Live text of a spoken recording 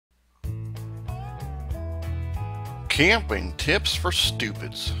Camping tips for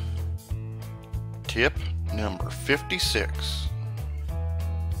stupids. Tip number 56.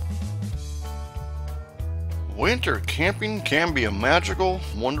 Winter camping can be a magical,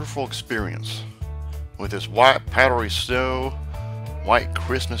 wonderful experience. With its white powdery snow, white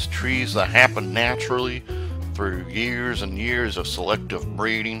Christmas trees that happen naturally through years and years of selective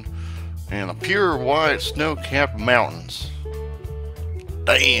breeding, and the pure white snow-capped mountains.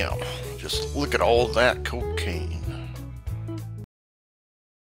 Damn, just look at all that cocaine.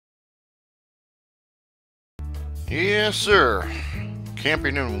 Yes, sir.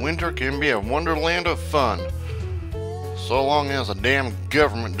 Camping in winter can be a wonderland of fun. So long as the damn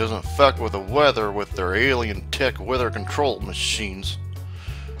government doesn't fuck with the weather with their alien tech weather control machines.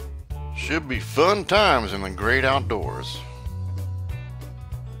 Should be fun times in the great outdoors.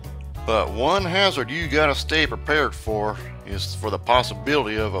 But one hazard you gotta stay prepared for is for the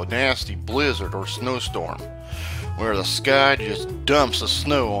possibility of a nasty blizzard or snowstorm, where the sky just dumps the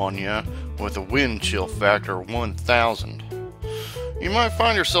snow on you with a wind chill factor 1000. You might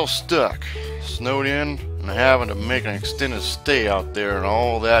find yourself stuck, snowed in, and having to make an extended stay out there in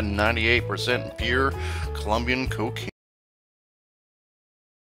all that 98% pure Colombian cocaine.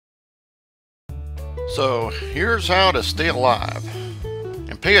 So here's how to stay alive.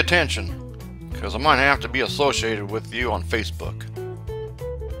 And pay attention, because I might have to be associated with you on Facebook.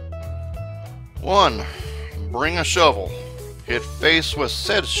 1. Bring a shovel. Hit face with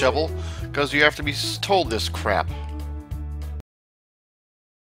said shovel, because you have to be told this crap.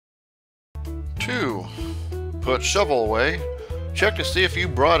 2. Put shovel away. Check to see if you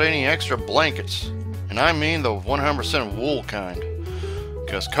brought any extra blankets. And I mean the 100% wool kind,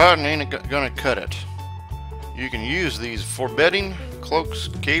 because cotton ain't gonna cut it. You can use these for bedding, cloaks,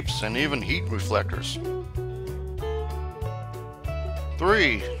 capes, and even heat reflectors.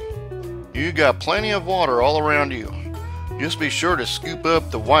 3. You got plenty of water all around you. Just be sure to scoop up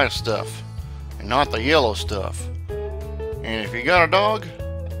the white stuff and not the yellow stuff. And if you got a dog,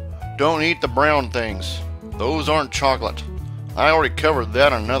 don't eat the brown things. Those aren't chocolate. I already covered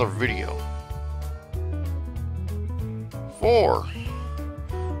that in another video. 4.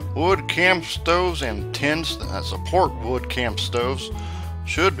 Wood camp stoves and tents that support wood camp stoves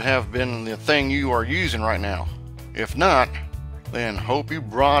should have been the thing you are using right now. If not, then hope you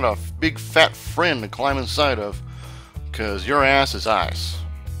brought a big fat friend to climb inside of, because your ass is ice.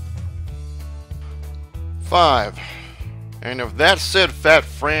 5. And if that said fat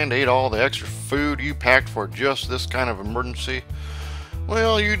friend ate all the extra food you packed for just this kind of emergency,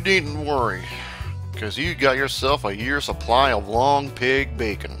 well, you needn't worry, because you got yourself a year's supply of long pig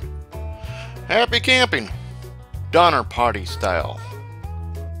bacon. Happy camping, Donner Party style.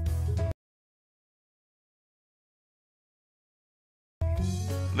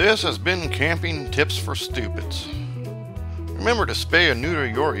 This has been Camping Tips for Stupids. Remember to spay and neuter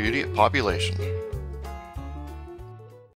your idiot population.